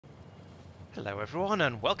Hello everyone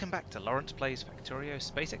and welcome back to Laurence Plays Factorio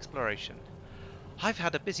Space Exploration. I've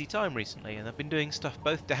had a busy time recently and I've been doing stuff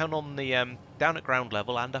both down on the down at ground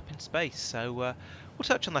level and up in space, so we'll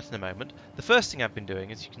touch on that in a moment. The first thing I've been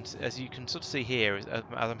doing, as you can sort of see here, as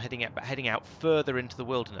I'm heading out further into the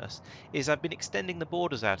wilderness, is I've been extending the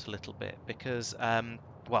borders out a little bit because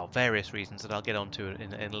well, various reasons that I'll get onto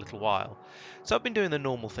in a little while. So I've been doing the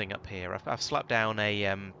normal thing up here. I've slapped down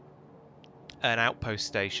an outpost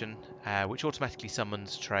station, which automatically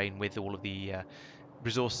summons a train with all of the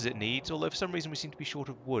resources it needs, although for some reason we seem to be short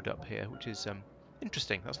of wood up here, which is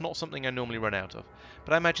interesting. That's not something I normally run out of,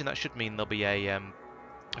 but I imagine that should mean there'll be a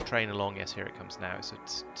train along. Yes, here it comes now, so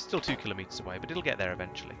it's still 2 kilometers away, but it'll get there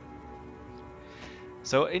eventually.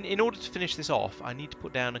 So in order to finish this off, I need to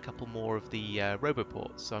put down a couple more of the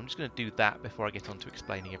roboports, so I'm just going to do that before I get on to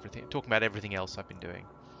explaining everything, talking about everything else I've been doing.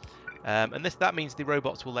 And that means the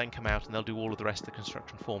robots will then come out and they'll do all of the rest of the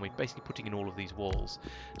construction for me, basically putting in all of these walls.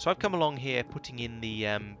 So I've come along here putting in the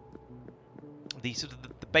sort of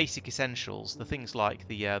the basic essentials, the things like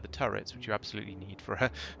the turrets, which you absolutely need for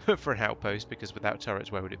a for an outpost, because without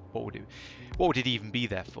turrets, what would it even be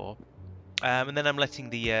there for? And then I'm letting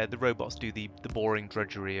the robots do the boring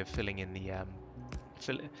drudgery of filling in the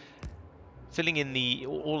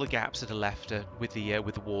all the gaps that are left with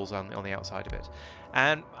the walls on the outside of it.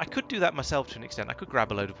 And I could do that myself to an extent. I could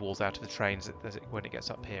grab a load of walls out of the trains when it gets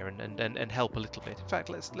up here and help a little bit. In fact,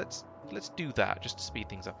 let's do that just to speed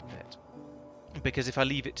things up a bit. Because if I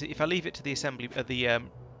leave it to the assembly the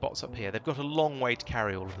bots up here, they've got a long way to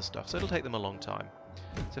carry all of the stuff, so it'll take them a long time.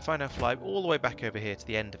 So if I now fly all the way back over here to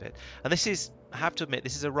the end of it, and this is, I have to admit,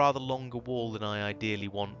 this is a rather longer wall than I ideally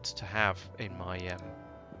want to have in my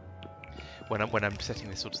when I'm setting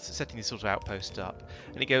this sort of outpost up,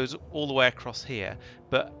 and it goes all the way across here.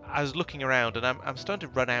 But I was looking around and I'm starting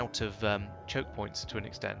to run out of choke points to an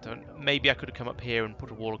extent. And maybe I could have come up here and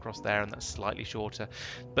put a wall across there, and that's slightly shorter.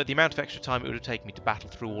 But the amount of extra time it would have taken me to battle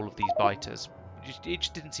through all of these biters, it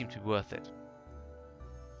just didn't seem to be worth it.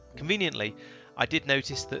 Conveniently, I did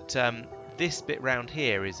notice that this bit round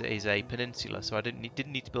here is a peninsula, so I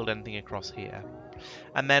didn't need to build anything across here.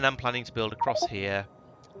 And then I'm planning to build across here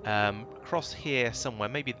somewhere,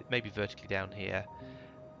 maybe vertically down here.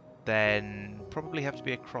 Then probably have to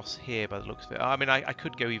be across here by the looks of it. I mean, I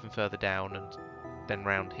could go even further down and then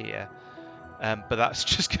round here, but that's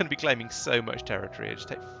just going to be claiming so much territory. It'll just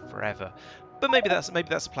take forever. But maybe that's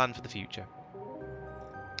a plan for the future.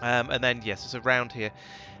 And then yes, so round here.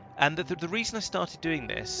 And the reason I started doing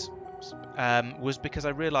this was because I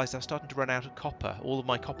realised I was starting to run out of copper. All of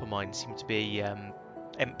my copper mines seem to be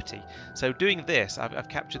empty. So doing this, I've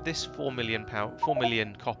captured this 4 million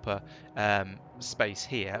copper space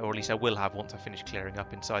here, or at least I will have once I finish clearing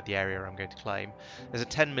up inside the area I'm going to claim. There's a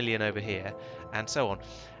 10 million over here, and so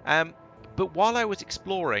on. But while I was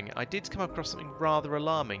exploring, I did come across something rather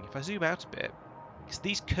alarming. If I zoom out a bit, it's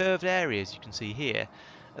these curved areas you can see here.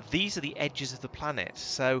 These are the edges of the planet.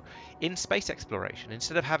 So in space exploration,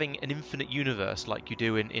 instead of having an infinite universe like you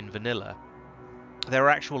do in vanilla, there are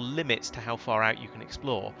actual limits to how far out you can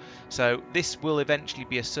explore. So this will eventually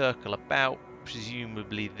be a circle about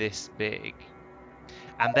presumably this big,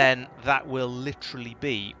 and then that will literally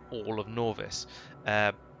be all of Norvis.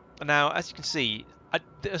 Now, as you can see,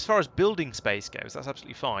 as far as building space goes, that's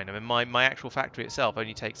absolutely fine. I mean, my actual factory itself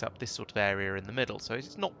only takes up this sort of area in the middle, so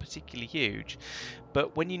it's not particularly huge.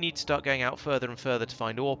 But when you need to start going out further and further to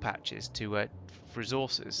find ore patches for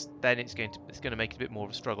resources, then it's going to make it a bit more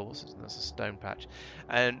of a struggle. That's a stone patch,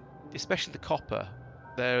 and especially the copper.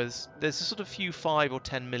 There's a sort of few 5 or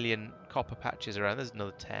 10 million copper patches around. There's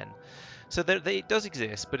another 10, so it does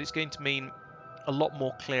exist, but it's going to mean a lot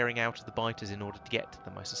more clearing out of the biters in order to get to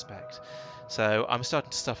them, I suspect. So I'm starting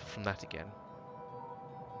to suffer from that again.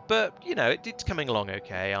 But, you know, it's coming along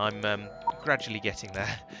okay. I'm gradually getting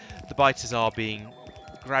there. The biters are being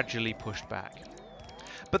gradually pushed back.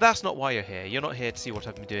 But that's not why you're here. You're not here to see what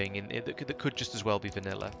I've been doing that could just as well be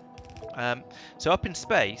vanilla. So up in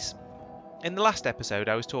space, in the last episode,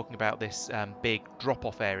 I was talking about this big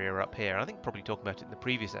drop-off area up here. I think probably talking about it in the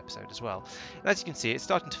previous episode as well. And as you can see, it's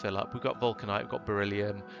starting to fill up. We've got vulcanite, we've got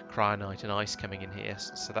beryllium, cryonite, and ice coming in here.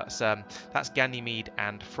 So that's Ganymede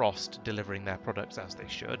and Frost delivering their products as they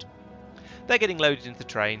should. They're getting loaded into the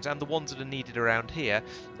trains, and the ones that are needed around here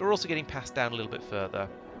are also getting passed down a little bit further.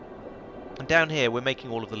 And down here, we're making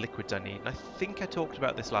all of the liquids I need. And I think I talked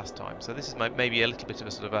about this last time, so this is maybe a little bit of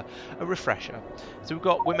a sort of a refresher. So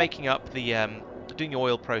we're making up the doing the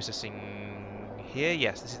oil processing here.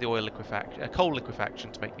 Yes, this is the oil coal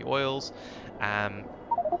liquefaction to make the oils.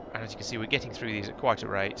 and as you can see, we're getting through these at quite a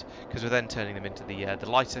rate, because we're then turning them into the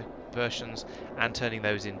lighter versions and turning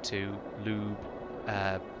those into lube,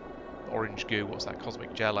 orange goo, what's that,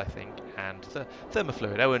 cosmic gel I think, and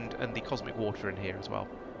thermofluid, oh, and the cosmic water in here as well.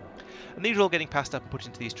 And these are all getting passed up and put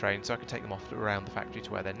into these trains so I can take them off around the factory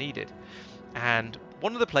to where they're needed. And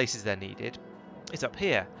one of the places they're needed is up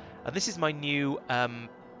here, and this is my new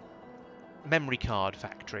memory card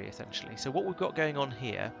factory essentially. So what we've got going on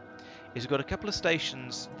here is we've got a couple of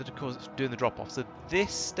stations that are doing the drop-off. So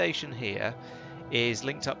this station here is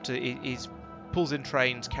linked up to pulls in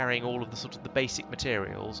trains carrying all of the sort of the basic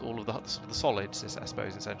materials, all of the sort of the solids, I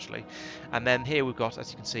suppose, essentially. And then here we've got, as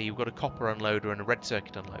you can see, we've got a copper unloader and a red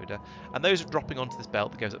circuit unloader, and those are dropping onto this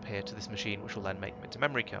belt that goes up here to this machine, which will then make them into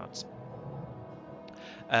memory cards.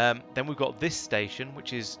 Then we've got this station,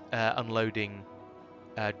 which is unloading.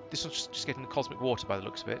 This one's just getting the cosmic water by the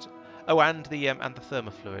looks of it. Oh, and the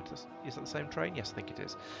thermofluid. Is that the same train? Yes, I think it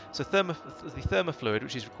is. So the thermofluid,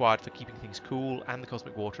 which is required for keeping things cool, and the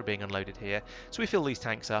cosmic water are being unloaded here. So we fill these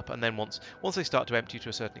tanks up, and then once they start to empty to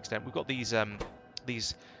a certain extent, we've got these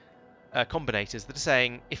combinators that are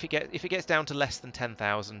saying if it gets down to less than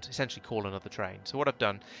 10,000, essentially call another train. So what I've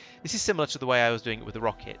done, this is similar to the way I was doing it with the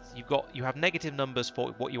rockets. You have negative numbers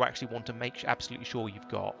for what you actually want to make absolutely sure you've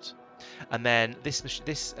got, and then this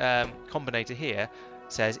combinator here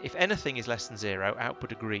says if anything is less than 0,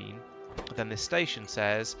 output a green. Then this station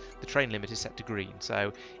says the train limit is set to green.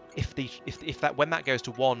 So when that goes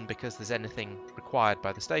to 1 because there's anything required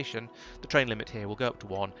by the station, the train limit here will go up to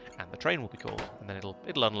 1 and the train will be called, and then it'll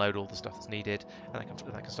unload all the stuff that's needed, and that can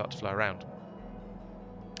start to flow around.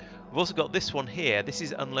 We've also got this one here. This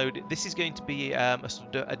is unloaded. This is going to be a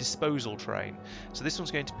disposal train. So this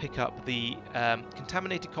one's going to pick up the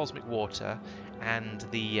contaminated cosmic water and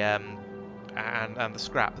the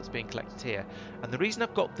scrap that's being collected here. And the reason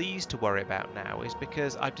I've got these to worry about now is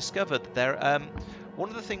because I've discovered that there one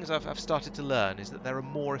of the things I've started to learn is that there are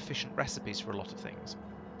more efficient recipes for a lot of things.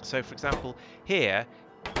 So for example here,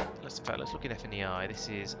 let's look at FNEI. This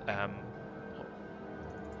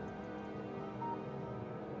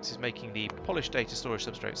is making the polished data storage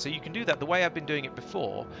substrate. So you can do that the way I've been doing it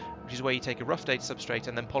before, which is where you take a rough data substrate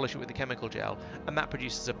and then polish it with the chemical gel, and that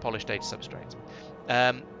produces a polished data substrate.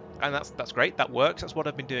 And that's great, that works, that's what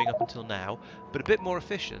I've been doing up until now. But a bit more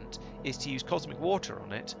efficient is to use cosmic water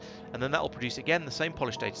on it, and then that will produce again the same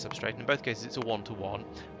polished data substrate. In both cases it's a 1-to-1,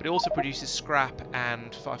 but it also produces scrap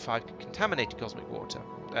and 5 contaminated cosmic water.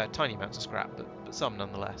 Tiny amounts of scrap, but some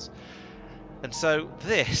nonetheless. And so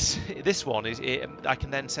this one I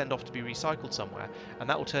can then send off to be recycled somewhere, and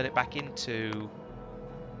that will turn it back into.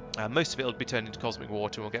 Most of it will be turned into cosmic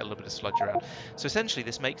water, and we'll get a little bit of sludge around. So essentially,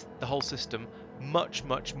 this makes the whole system much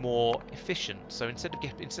more efficient. So instead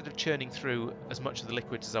of churning through as much of the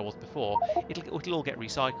liquids as I was before, it'll all get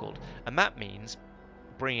recycled, and that means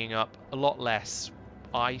bringing up a lot less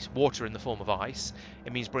water in the form of ice.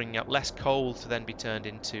 It means bringing up less coal to then be turned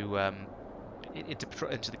into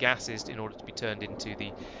the gases in order to be turned into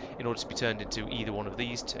either one of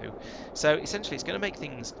these two. So essentially it's going to make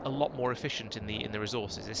things a lot more efficient in the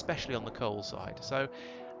resources, especially on the coal side. So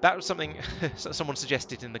that was something someone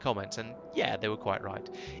suggested in the comments, and yeah, they were quite right.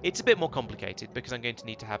 It's a bit more complicated because I'm going to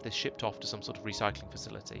need to have this shipped off to some sort of recycling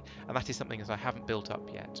facility, and that is something that I haven't built up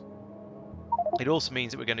yet. It also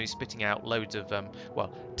means that we're going to be spitting out loads of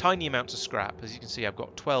tiny amounts of scrap. As you can see, I've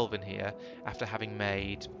got 12 in here after having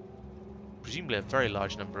made presumably a very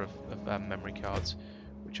large number of memory cards,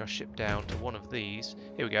 which are shipped down to one of these.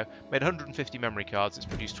 Here we go. Made 150 memory cards. It's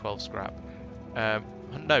produced 12 scrap.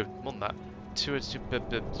 No, more than that.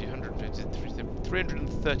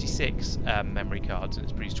 336 memory cards, and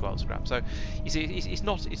it's produced 12 scrap. So you see,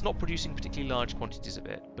 it's not producing particularly large quantities of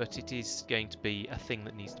it, but it is going to be a thing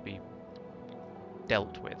that needs to be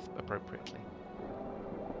dealt with appropriately.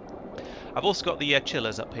 I've also got the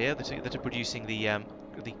chillers up here that are producing the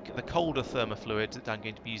colder thermofluid that I'm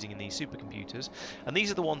going to be using in these supercomputers, and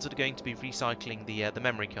these are the ones that are going to be recycling the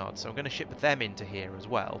memory cards. So I'm going to ship them into here as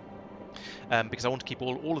well, because I want to keep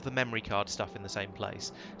all of the memory card stuff in the same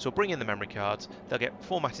place. So I'll bring in the memory cards, they'll get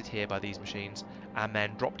formatted here by these machines, and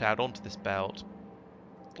then dropped out onto this belt,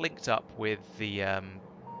 linked up with the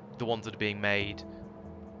ones that are being made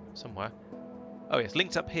somewhere. Oh yes,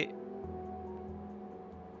 linked up here.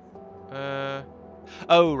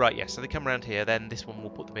 Oh right, yes. So they come around here. Then this one will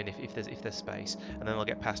put them in if there's space, and then they'll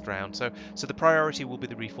get passed around. So the priority will be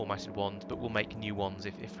the reformatted ones, but we'll make new ones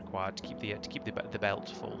if required to keep the belt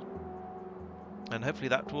full. And hopefully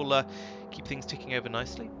that will keep things ticking over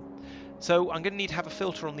nicely. So I'm going to need to have a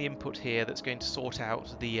filter on the input here that's going to sort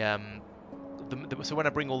out the so when I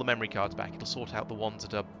bring all the memory cards back, it'll sort out the ones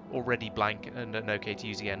that are already blank and okay to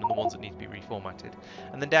use again, and the ones that need to be reformatted.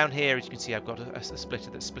 And then down here, as you can see, I've got a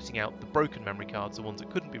splitter that's splitting out the broken memory cards, the ones that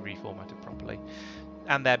couldn't be reformatted properly.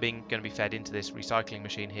 And they're going to be fed into this recycling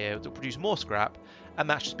machine here that will produce more scrap, and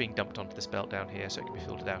that's just being dumped onto this belt down here so it can be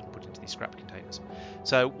filtered out and put into these scrap containers.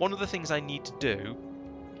 So one of the things I need to do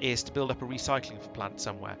is to build up a recycling plant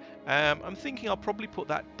somewhere. I'm thinking I'll probably put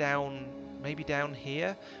that down, maybe down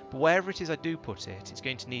here, but wherever it is I do put it, it's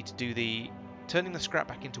going to need to do the turning the scrap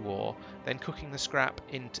back into ore, then cooking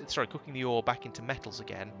the ore back into metals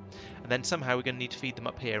again, and then somehow we're going to need to feed them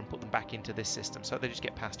up here and put them back into this system so they just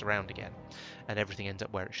get passed around again and everything ends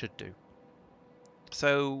up where it should do.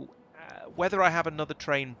 So whether I have another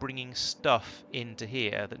train bringing stuff into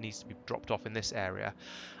here that needs to be dropped off in this area,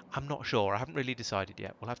 I'm not sure. I haven't really decided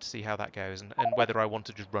yet. We'll have to see how that goes and whether I want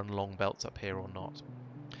to just run long belts up here or not.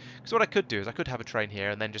 Because what I could do is I could have a train here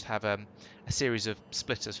and then just have a series of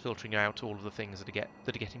splitters filtering out all of the things that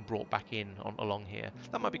are getting brought back in along here.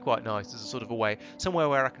 That might be quite nice as a sort of a way, somewhere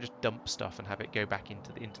where I can just dump stuff and have it go back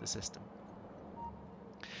into the system.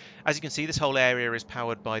 As you can see, this whole area is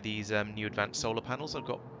powered by these new advanced solar panels I've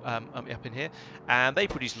got up in here, and they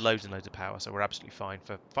produce loads and loads of power, so we're absolutely fine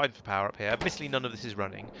for power up here. Admittedly, none of this is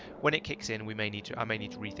running. When it kicks in, I may need to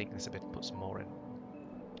rethink this a bit and put some more in.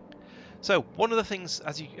 So one of the things,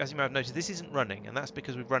 as you may have noticed, this isn't running, and that's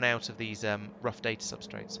because we've run out of these rough data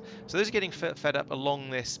substrates. So those are getting fed up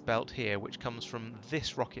along this belt here, which comes from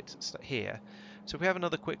this rocket here. So if we have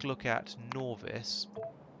another quick look at Norvis,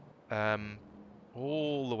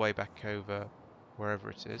 all the way back over wherever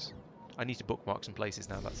it is. I need to bookmark some places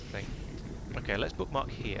now, that's the thing. Okay, let's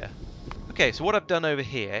bookmark here. Okay, so what I've done over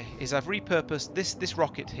here is I've repurposed this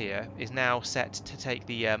rocket here is now set to take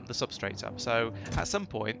the substrates up. So at some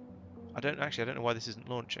point, I don't know why this isn't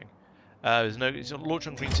launching. It's not launch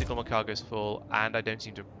on green signal, my cargo's full, and I don't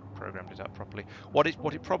seem to have programmed it up properly. What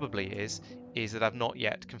it probably is that I've not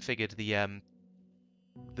yet configured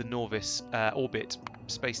the Norvis orbit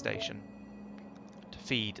space station to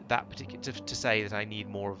feed that particular to say that I need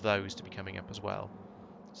more of those to be coming up as well.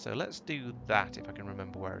 So let's do that if I can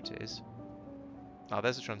remember where it is. Oh,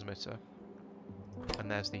 there's the transmitter, and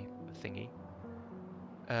there's the thingy.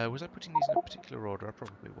 Was I putting these in a particular order? I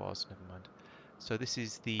probably was, never mind. So this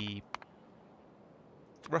is the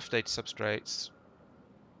rough data substrates,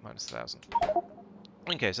 minus 1,000.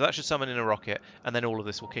 Okay, so that should summon in a rocket, and then all of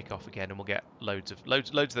this will kick off again, and we'll get loads of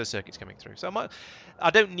those circuits coming through. So I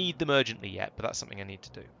don't need them urgently yet, but that's something I need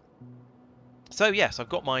to do. So yes, I've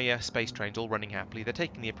got my space trains all running happily. They're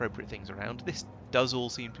taking the appropriate things around. This does all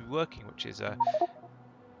seem to be working, which is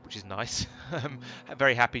nice. I'm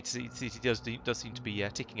very happy to see it does seem to be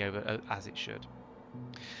ticking over as it should.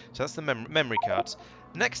 So that's the memory cards.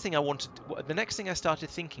 The next thing I started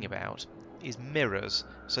thinking about is mirrors.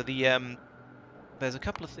 So there's a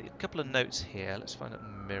couple of notes here. Let's find out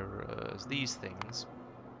mirrors. These things.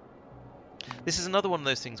 This is another one of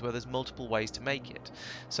those things where there's multiple ways to make it.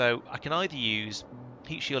 So I can either use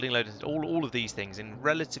heat shielding loaded all of these things in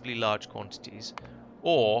relatively large quantities,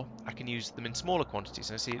 or I can use them in smaller quantities.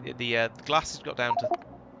 And see the glass has got down to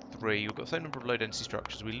 3. We've got the same number of low density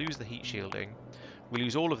structures. We lose the heat shielding. We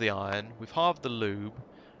lose all of the iron. We've halved the lube,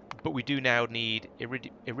 but we do now need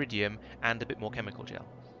iridium and a bit more chemical gel.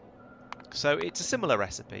 So it's a similar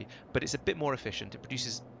recipe, but it's a bit more efficient. It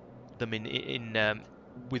produces them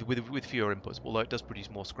with fewer inputs, although it does produce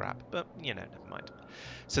more scrap. But you know, never mind.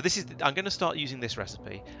 So I'm going to start using this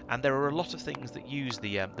recipe, and there are a lot of things that use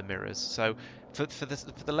the mirrors. So for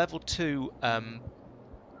the level 2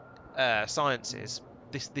 sciences,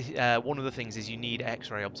 one of the things is you need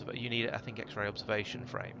X-ray observation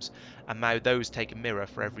frames, and now those take a mirror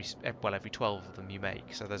for every 12 of them you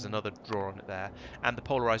make. So there's another draw on it there, and the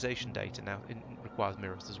polarization data now requires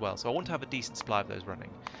mirrors as well. So I want to have a decent supply of those running,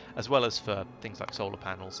 as well as for things like solar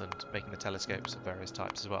panels and making the telescopes of various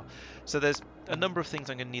types as well. So there's a number of things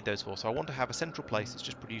I'm going to need those for. So I want to have a central place that's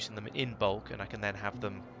just producing them in bulk, and I can then have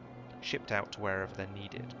them shipped out to wherever they're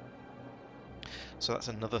needed. So that's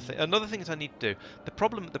another thing. Another thing that I need to do.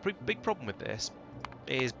 The big problem with this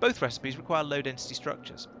is both recipes require low density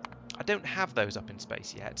structures. I don't have those up in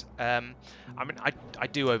space yet. I mean, I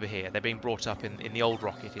do over here. They're being brought up in the old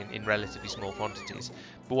rocket in relatively small quantities.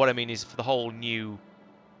 But what I mean is for the whole new,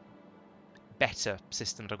 better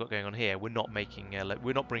system that I've got going on here, we're not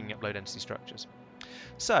bringing up low density structures.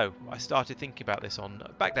 So I started thinking about this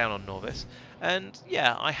back down on Norvis, and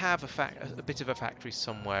yeah, I have a bit of a factory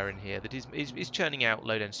somewhere in here that is churning out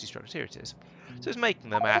low density structures. Here it is. So it's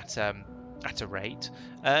making them at a rate,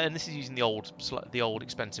 and this is using the old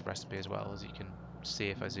expensive recipe as well, as you can see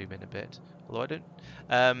if I zoom in a bit. Although I don't.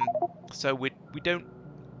 So we're we don't.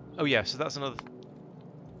 Oh yeah, so that's another.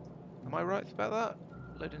 Am I right about that?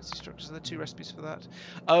 Low density structures, are there 2 recipes for that?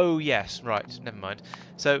 Oh yes, right, never mind.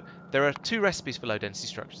 So there are 2 recipes for low density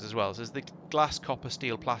structures as well. So there's the glass, copper,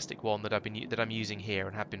 steel, plastic one that I'm using here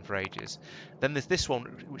and have been for ages. Then there's this one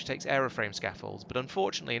which takes aeroframe scaffolds, but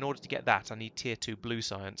unfortunately in order to get that I need tier 2 blue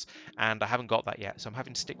science, and I haven't got that yet, so I'm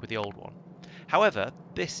having to stick with the old one. However,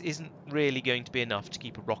 this isn't really going to be enough to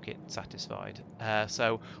keep a rocket satisfied.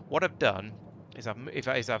 So what I've done is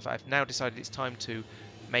I've now decided it's time to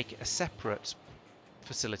make a separate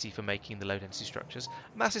facility for making the low density structures,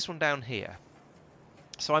 and that's this one down here.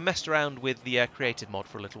 So I messed around with the creative mod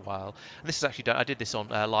for a little while, and this is actually done. I did this on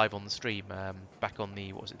live on the stream back on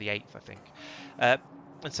the, what was it, the 8th, I think.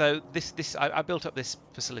 And so I built up this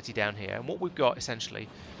facility down here, and what we've got essentially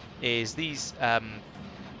is these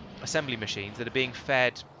assembly machines that are being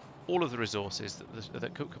fed all of the resources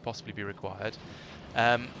that could possibly be required,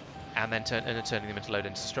 and then turning them into low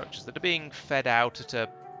density structures that are being fed out at a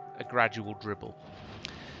gradual dribble.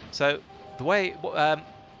 So the way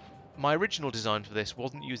my original design for this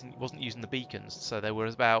wasn't using the beacons, so there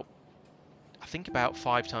was about, I think, about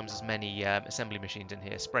 5 times as many assembly machines in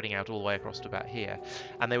here, spreading out all the way across to about here,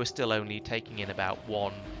 and they were still only taking in about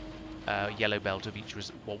 1 yellow belt of each,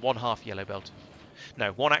 well, 1 half yellow belt,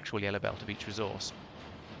 no, 1 actual yellow belt of each resource.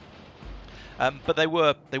 But they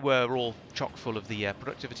were all chock full of the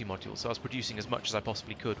productivity modules, so I was producing as much as I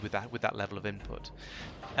possibly could with that level of input.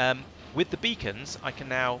 With the beacons, I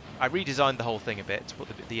redesigned the whole thing a bit to put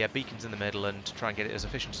the beacons in the middle and to try and get it as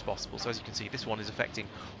efficient as possible. So as you can see, this one is affecting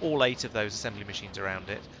all 8 of those assembly machines around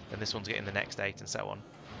it, then this one's getting the next 8 and so on.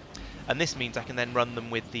 And this means I can then run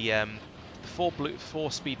them with the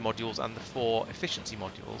 4 speed modules and the 4 efficiency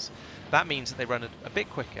modules. That means that they run a bit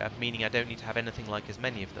quicker, meaning I don't need to have anything like as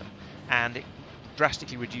many of them, and it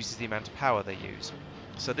drastically reduces the amount of power they use.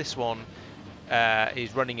 So this one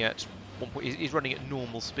is running at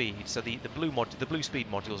normal speed. So the blue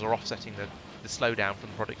speed modules are offsetting the slowdown from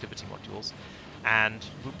the productivity modules,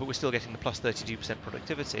 but we're still getting the plus 32%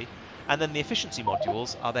 productivity. And then the efficiency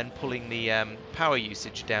modules are then pulling the power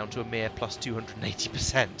usage down to a mere plus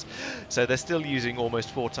 280%. So they're still using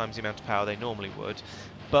almost 4 times the amount of power they normally would,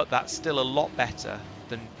 but that's still a lot better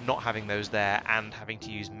than not having those there and having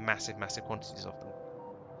to use massive quantities of them.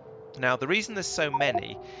 Now the reason there's so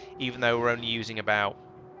many, even though we're only using about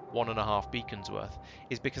 1.5 beacons worth,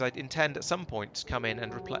 is because I intend at some point to come in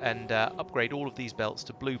and upgrade all of these belts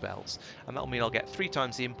to blue belts, and that'll mean I'll get 3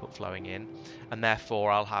 times the input flowing in, and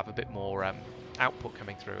therefore I'll have a bit more output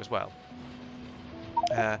coming through as well.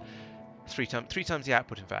 3 times the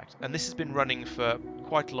output, in fact. And this has been running for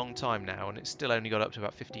quite a long time now, and it's still only got up to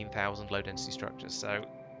about 15,000 low density structures. So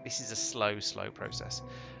this is a slow process.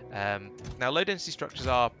 Now low density structures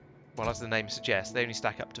are, well, as the name suggests, they only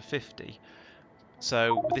stack up to 50.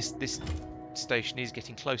 So this station is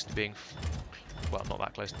getting close to being, well, not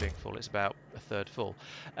that close to being full. It's about a third full.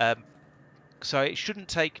 So it shouldn't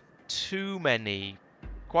take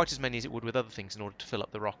quite as many as it would with other things in order to fill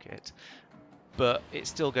up the rocket. But it's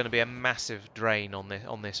still going to be a massive drain on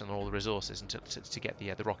this and all the resources to get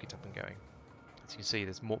the rocket up and going. As you can see,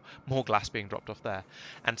 there's more glass being dropped off there.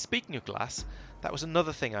 And speaking of glass, that was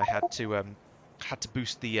another thing I had to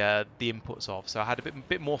boost the inputs of. So I had a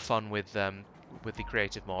bit more fun with the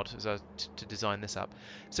creative mod to design this up.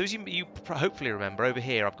 So as you hopefully remember, over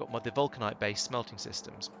here I've got the vulcanite based smelting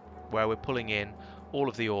systems, where we're pulling in all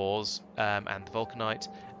of the ores and the vulcanite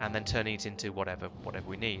and then turning it into whatever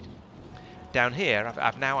we need. Down here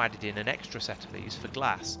I've now added in an extra set of these for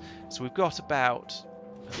glass. So we've got about,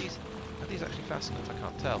 are these actually fast enough? I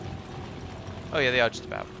can't tell. Oh yeah, they are just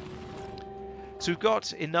about. So we've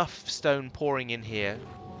got enough stone pouring in here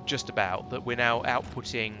just about that we're now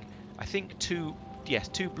outputting, I think, two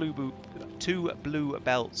blue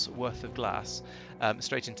belts worth of glass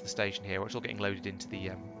straight into the station here, which is all getting loaded into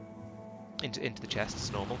the into the chest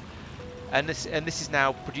as normal. And this is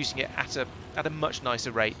now producing it at a much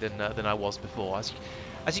nicer rate than I was before.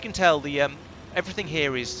 As you can tell, the everything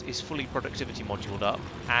here is fully productivity moduled up,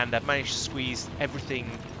 and I've managed to squeeze everything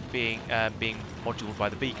being moduled by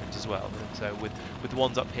the beacons as well. And so with the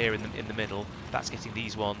ones up here in the middle, that's getting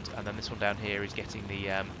these ones, and then this one down here is getting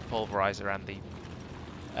the pulverizer and the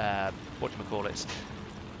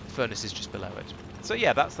furnaces just below it. So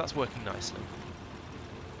yeah, that's working nicely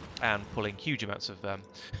and pulling huge amounts of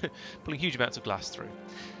glass through.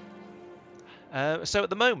 So at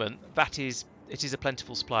the moment, that is it is a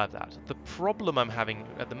plentiful supply of that. The problem I'm having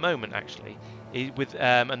at the moment, actually, is with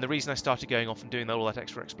and the reason I started going off and doing all that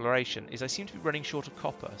extra exploration is I seem to be running short of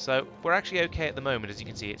copper. So we're actually okay at the moment, as you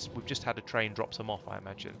can see. We've just had a train drop some off, I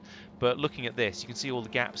imagine. But looking at this, you can see all the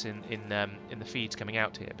gaps in the feeds coming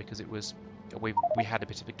out here because it was we had a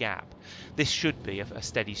bit of a gap. This should be a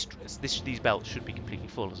steady. These belts should be completely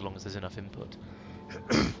full as long as there's enough input.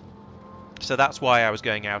 So that's why I was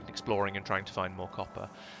going out and exploring and trying to find more copper.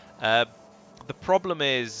 The problem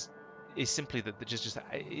is simply that just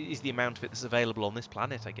is the amount of it that's available on this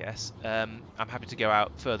planet, I guess. I'm having to go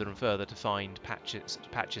out further and further to find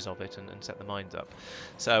patches of it and set the mines up.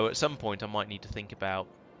 So at some point I might need to think about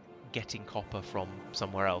getting copper from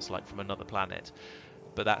somewhere else, like from another planet.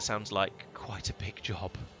 But that sounds like quite a big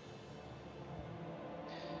job.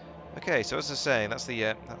 Okay, so as I was saying, that's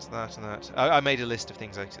that and that. I made a list of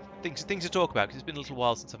things to talk about because it's been a little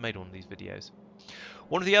while since I've made one of these videos.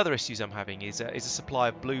 One of the other issues I'm having is a supply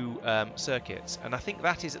of blue circuits, and I think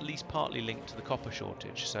that is at least partly linked to the copper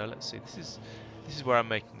shortage. So let's see, this is where I'm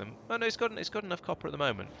making them. Oh no, it's got enough copper at the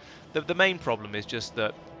moment. The main problem is just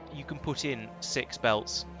that you can put in 6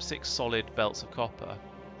 solid belts of copper,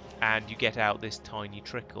 and you get out this tiny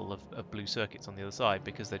trickle of blue circuits on the other side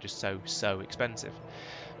because they're just so expensive.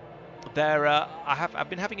 I've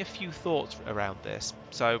been having a few thoughts around this.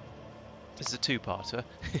 So this is a two-parter.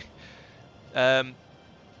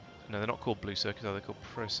 No, they're not called blue circuits, they're called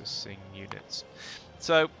processing units.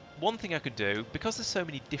 So one thing I could do, because there's so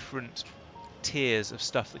many different tiers of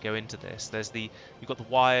stuff that go into this, you've got the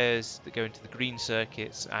wires that go into the green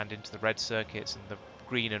circuits and into the red circuits, and the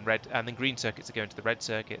green and red, and then green circuits that go into the red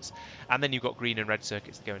circuits, and then you've got green and red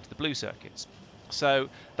circuits that go into the blue circuits. So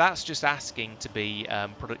that's just asking to be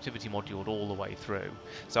productivity moduled all the way through.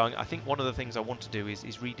 So I think one of the things I want to do is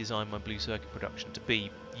redesign my blue circuit production to be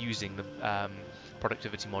using the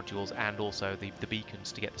productivity modules and also the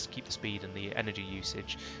beacons to keep the speed and the energy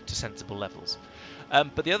usage to sensible levels.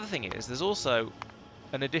 But the other thing is there's also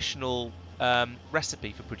an additional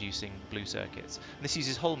recipe for producing blue circuits. And this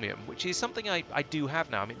uses holmium, which is something I do have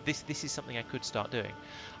now. I mean, this is something I could start doing.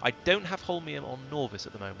 I don't have holmium on Norvis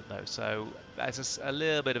at the moment, though, so there's a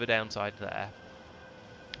little bit of a downside there.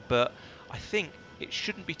 But I think it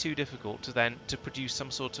shouldn't be too difficult to produce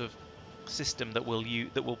some sort of system that will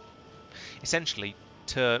essentially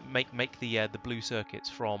to make the blue circuits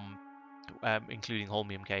from including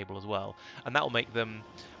holmium cable as well, and that will make them.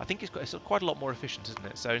 I think it's quite a lot more efficient, isn't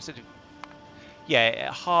it? So instead of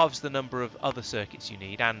it halves the number of other circuits you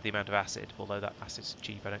need and the amount of acid, although that acid's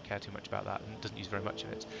cheap, I don't care too much about that and doesn't use very much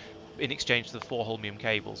of it, in exchange for the 4 holmium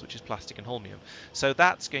cables, which is plastic and holmium. So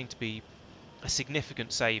that's going to be a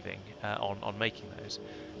significant saving on making those,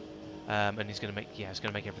 and it's going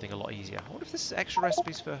to make everything a lot easier. I wonder if there's extra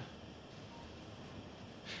recipes for.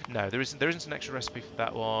 No, there isn't an extra recipe for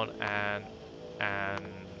that one, and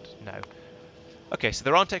no. Okay, so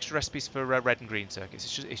there aren't extra recipes for red and green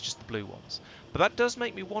circuits. It's just the blue ones. But that does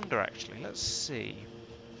make me wonder, actually. Let's see.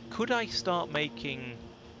 Could I start making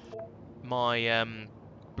my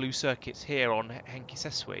blue circuits here on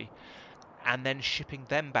Henkisesui and then shipping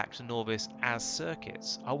them back to Norvis as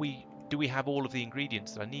circuits? Do we have all of the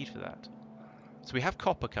ingredients that I need for that? So we have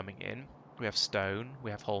copper coming in. We have stone.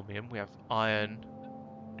 We have holmium. We have iron.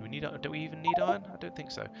 Do we even need iron? I don't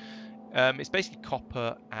think so. It's basically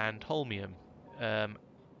copper and holmium.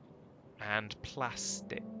 And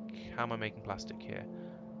plastic. How am I making plastic here?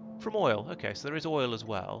 From oil. Okay, so there is oil as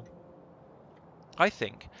well. I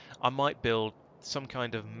think I might build some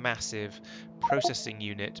kind of massive processing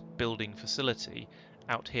unit building facility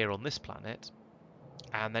out here on this planet,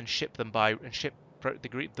 and then ship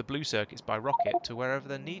the blue circuits by rocket to wherever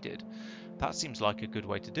they're needed. That seems like a good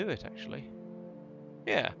way to do it, actually.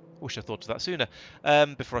 Yeah, wish I thought of that sooner.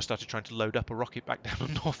 Before I started trying to load up a rocket back down on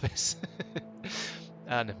Norvis.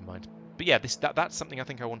 Never mind. But yeah, that's something I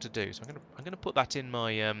think I want to do. So I'm gonna put that in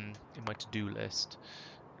my to-do list.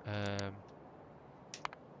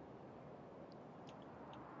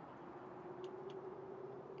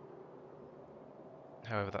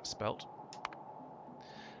 However that's spelt.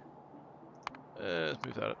 Let's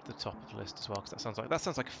move that up to the top of the list as well, because that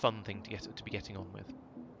sounds like a fun thing to be getting on with.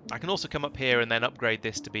 I can also come up here and then upgrade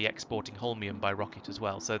this to be exporting holmium by rocket as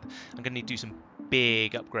well. So I'm going to need to do some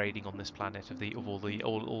big upgrading on this planet of all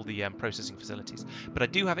the processing facilities. But I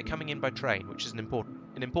do have it coming in by train, which is an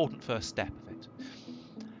important first step of it.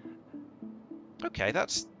 Okay, that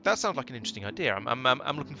sounds like an interesting idea.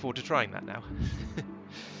 I'm looking forward to trying that now.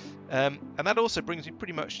 And that also brings me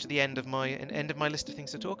pretty much to the end of my list of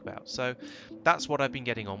things to talk about. So that's what I've been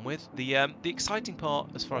getting on with. The exciting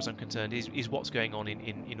part, as far as I'm concerned, is what's going on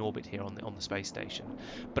in orbit here on the space station.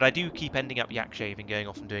 But I do keep ending up yak shaving, going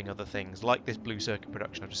off and doing other things, like this blue circuit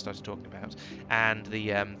production I've just started talking about, and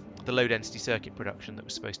the low density circuit production that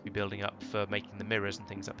was supposed to be building up for making the mirrors and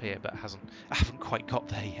things up here, but I haven't quite got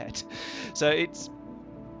there yet. So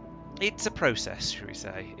it's a process, shall we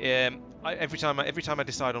say. Every time I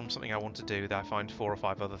decide on something I want to do, I find 4 or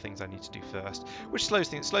 5 other things I need to do first, which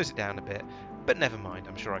slows it down a bit. But never mind,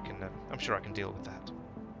 I'm sure I can deal with that.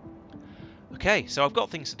 Okay, so I've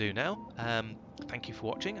got things to do now. Thank you for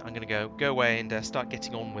watching. I'm going to go away and start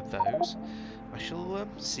getting on with those. I shall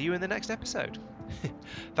see you in the next episode.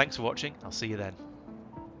 Thanks for watching. I'll see you then.